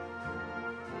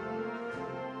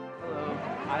 Hello.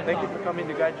 Thank you for coming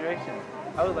to graduation.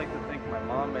 I would like to thank my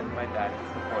mom and my dad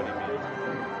for supporting me.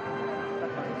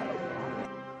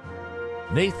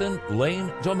 Nathan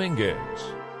Lane Dominguez.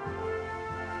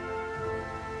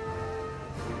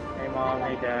 Hey Mom,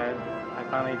 hey Dad, I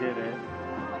finally did it.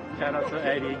 Shout out to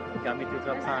Eddie, he got me through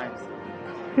tough times.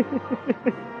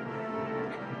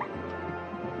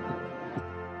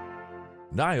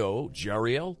 Nio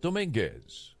Jariel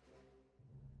Dominguez.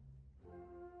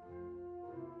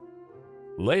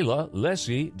 Layla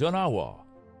Leslie Donawa.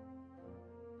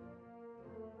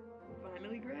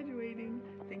 Finally graduating.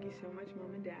 Thank you so much,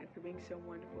 Mom and Dad, for being so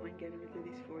wonderful and getting me through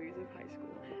these 4 years of high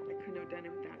school. I couldn't have done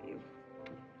it without you.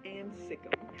 And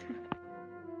sicko.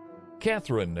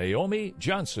 Catherine Naomi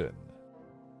Johnson.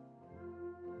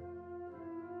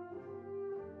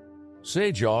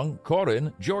 Sejong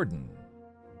Corin Jordan.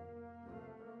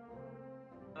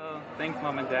 Thanks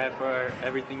Mom and Dad for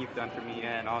everything you've done for me,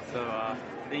 and also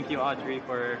thank you Audrey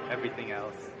for everything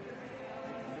else.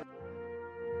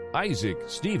 Isaac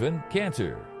Stephen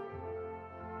Cantor.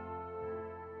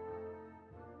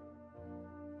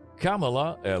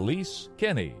 Kamala Elise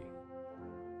Kenny.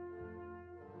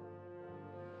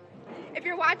 If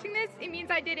you're watching this, it means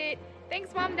I did it.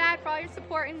 Thanks, Mom and Dad, for all your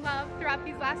support and love throughout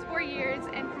these last 4 years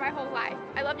and for my whole life.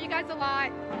 I love you guys a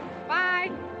lot. Bye.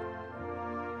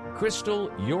 Crystal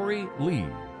Yori Lee.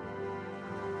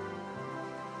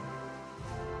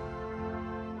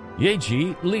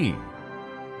 Yeji Lee.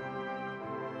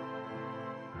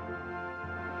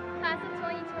 Class of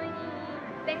 2020,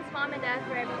 thanks Mom and Dad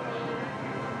for everything.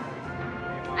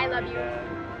 I love you.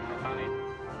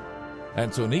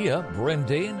 Antonia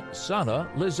Brendan Sana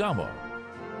Lizama.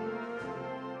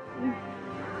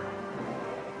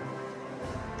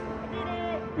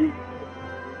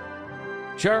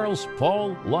 Charles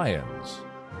Paul Lyons.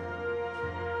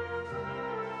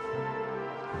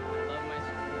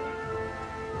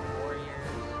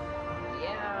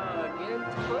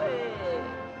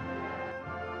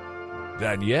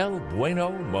 Danielle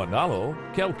Bueno Manalo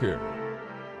Kelker.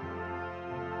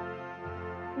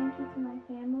 Thank you to my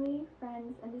family,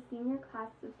 friends, and the senior class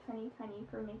of 2020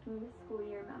 for making this school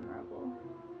year memorable.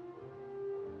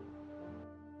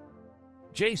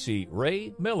 JC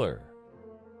Ray Miller.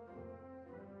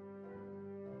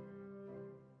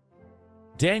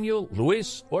 Daniel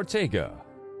Luis Ortega.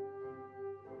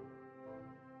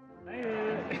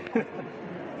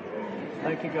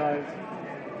 Thank you guys.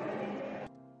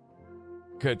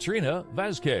 Katrina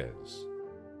Vasquez.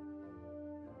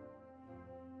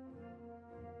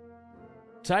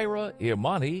 Tyra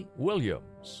Imani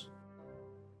Williams.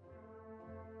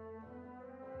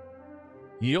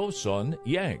 Yosun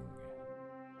Yang.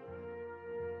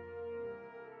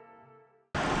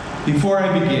 Before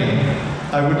I begin,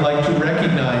 I would like to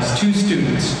recognize 2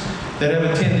 students that have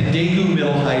attended Daegu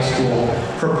Middle High School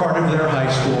for part of their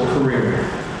high school career,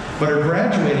 but are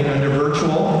graduating under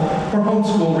virtual or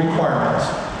homeschool requirements.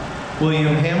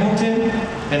 William Hamilton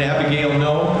and Abigail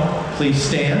No, please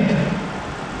stand.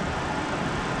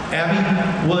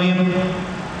 Abby, William,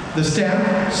 the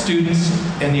staff, students,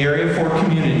 and the Area 4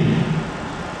 community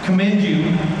commend you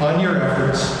on your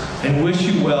efforts and wish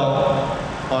you well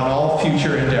on all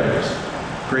future endeavors.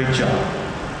 Great job.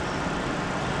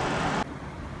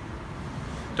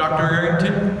 Dr.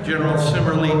 Arrington, General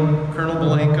Simmerly, Colonel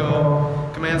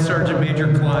Belenko, Command Sergeant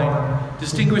Major Klein,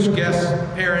 distinguished guests,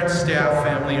 parents, staff,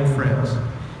 family, and friends.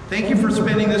 Thank you for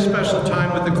spending this special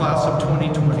time with the class of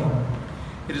 2020.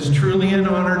 It is truly an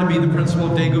honor to be the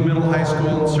principal of Daegu Middle High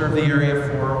School and serve the Area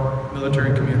 4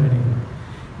 military community.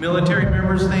 Military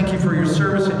members, thank you for your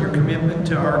service and your commitment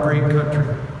to our great country.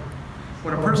 I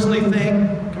want to personally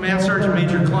thank Command Sergeant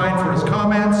Major Klein for his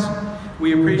comments.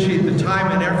 We appreciate the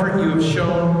time and effort you have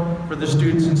shown for the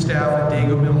students and staff at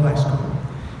Daegu Middle High School.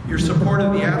 Your support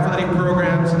of the athletic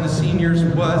programs and the seniors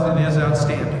was and is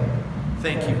outstanding.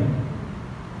 Thank you.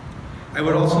 I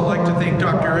would also like to thank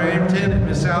Dr. Arrington and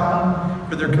Ms. Alton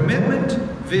for their commitment,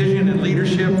 vision, and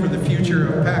leadership for the future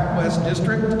of Pac West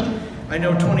District. I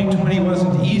know 2020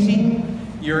 wasn't easy.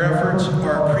 Your efforts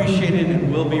are appreciated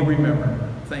and will be remembered.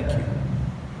 Thank you.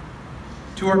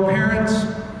 To our parents,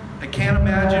 I can't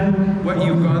imagine what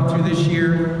you've gone through this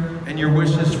year and your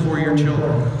wishes for your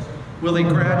children. Will they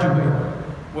graduate?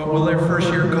 What will their first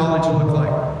year of college look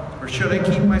like? Or should I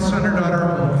keep my son or daughter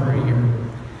home for a year?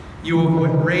 You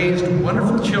have raised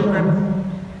wonderful children,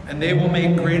 and they will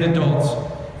make great adults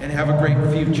and have a great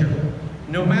future,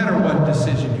 no matter what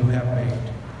decision you have made.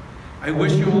 I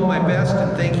wish you all my best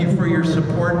and thank you for your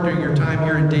support during your time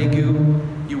here at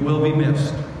Daegu. You will be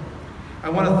missed. I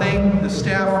want to thank the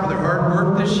staff for their hard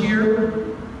work this year.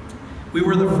 We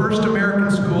were the first American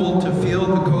school to feel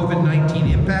the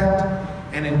COVID-19 impact,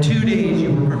 and in 2 days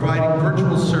you were providing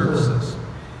virtual services.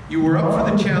 You were up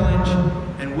for the challenge,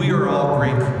 and we are all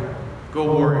grateful.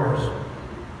 Go Warriors.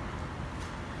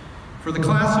 For the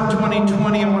class of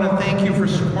 2020, I want to thank you for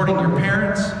supporting your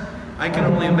parents. I can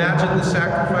only imagine the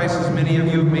sacrifices many of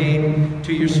you have made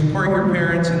to support your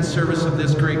parents in service of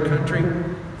this great country.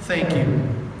 Thank you.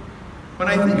 When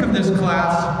I think of this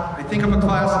class, I think of a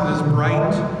class that is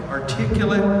bright,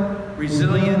 articulate,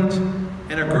 resilient,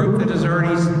 and a group that has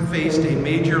already faced a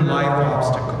major life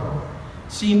obstacle.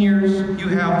 Seniors, you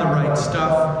have the right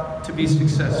stuff to be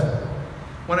successful.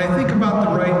 When I think about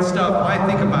the right stuff, I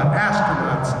think about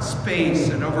astronauts and space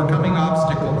and overcoming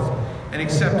obstacles and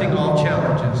accepting all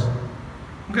challenges.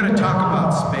 I'm going to talk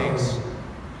about space.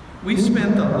 We've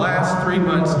spent the last 3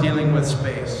 months dealing with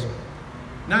space.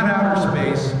 Not outer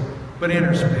space, but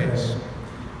inner space.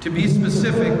 To be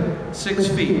specific, 6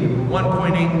 feet,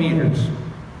 1.8 meters.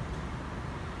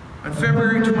 On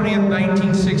February 20th,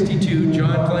 1962,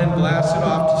 John Glenn blasted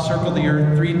off to circle the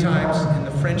Earth 3 times in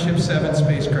the Friendship 7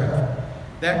 spacecraft.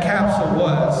 That capsule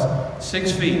was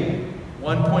 6 feet,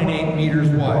 1.8 meters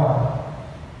wide.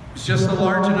 It was just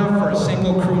large enough for a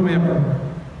single crew member.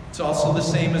 It's also the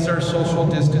same as our social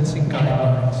distancing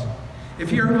guidelines.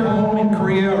 If you're at home in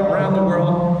Korea or around the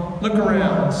world, look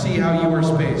around and see how you are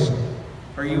spaced.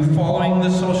 Are you following the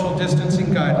social distancing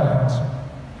guidelines?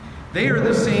 They are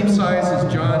the same size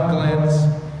as John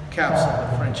Glenn's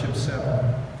capsule, the Friendship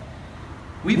 7.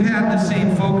 We've had the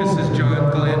same focus as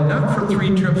John Glenn, not for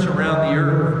 3 trips around the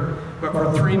Earth, but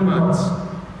for 3 months.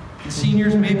 And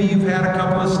seniors, maybe you've had a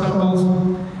couple of stumbles,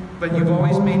 but you've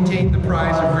always maintained the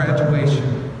prize of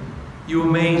graduation. You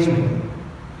amaze me.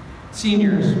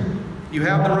 Seniors, you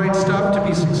have the right stuff to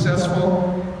be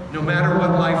successful, no matter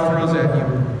what life throws at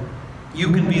you.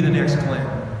 You can be the next Glenn,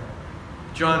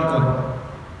 John Glenn,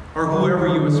 or whoever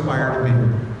you aspire to be.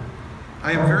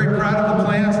 I am very proud of the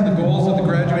plans and the goals of the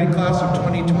graduating class of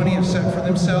 2020 have set for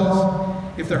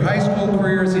themselves. If their high school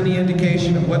career is any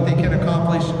indication of what they can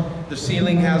accomplish, the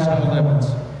ceiling has no limits.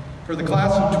 For the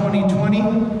class of 2020,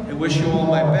 I wish you all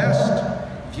my best.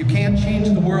 If you can't change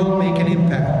the world, make an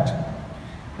impact.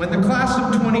 When the class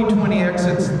of 2020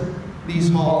 exits these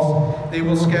halls, they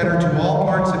will scatter to all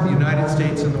parts of the United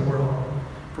States and the world,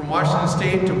 from Washington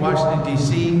State to Washington,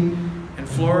 D.C., and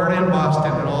Florida and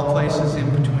Boston, and all places in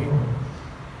between.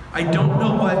 I don't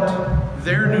know what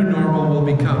their new normal will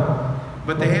become,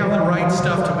 but they have the right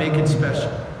stuff to make it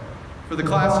special. For the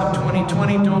class of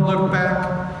 2020, don't look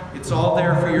back. It's all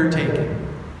there for your taking.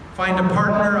 Find a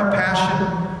partner, a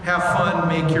passion, have fun,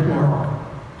 make your mark.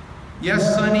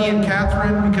 Yes, Sonny and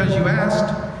Catherine, because you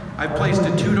asked, I placed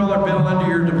a $2 bill under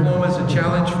your diploma as a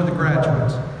challenge for the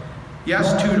graduates.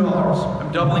 Yes, $2.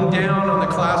 I'm doubling down on the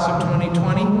class of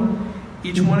 2020.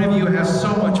 Each one of you has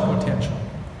so much potential.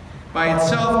 By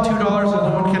itself, $2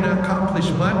 alone cannot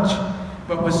accomplish much,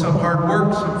 but with some hard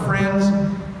work, some friends,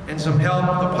 and some help,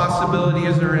 the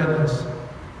possibilities are endless.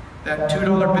 That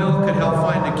 $2 bill could help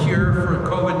find a cure for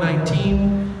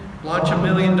COVID-19, launch a $1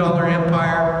 million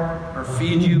empire, or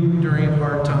feed you during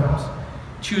hard times.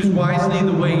 Choose wisely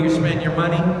the way you spend your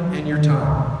money and your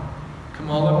time.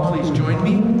 Kamala, please join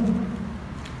me.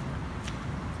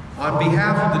 On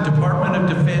behalf of the Department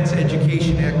of Defense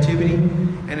Education Activity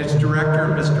and its director,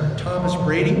 Mr. Thomas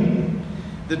Brady,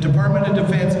 the Department of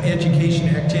Defense Education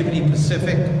Activity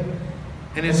Pacific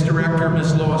and its director,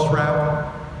 Ms. Lois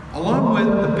Rapp, along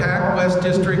with the PAC West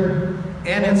District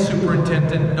and its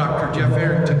superintendent, Dr. Jeff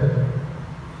Arrington.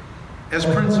 As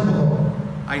principal,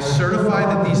 I certify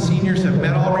that these seniors have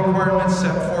met all requirements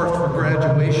set forth for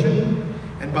graduation,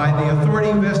 and by the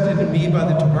authority vested in me by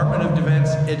the Department of Defense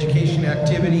Education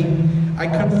Activity, I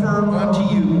confer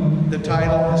onto you the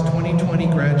title as 2020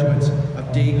 graduates of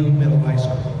Daegu Middle High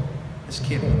School. Ms.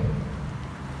 Kinney.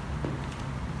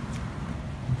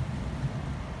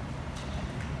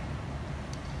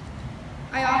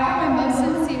 I offer my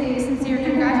most sincere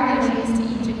congratulations to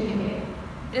each of you.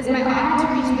 It is my honor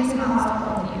to reach this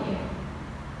milestone with you.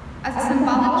 As a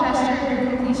symbolic gesture of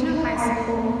your completion of high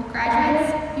school,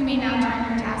 graduates, you may now turn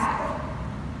your tassel.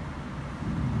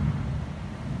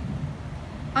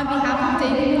 On behalf of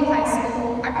Daegu Middle High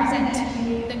School, I present to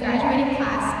you the graduating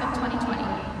class of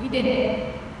 2020. We did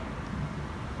it.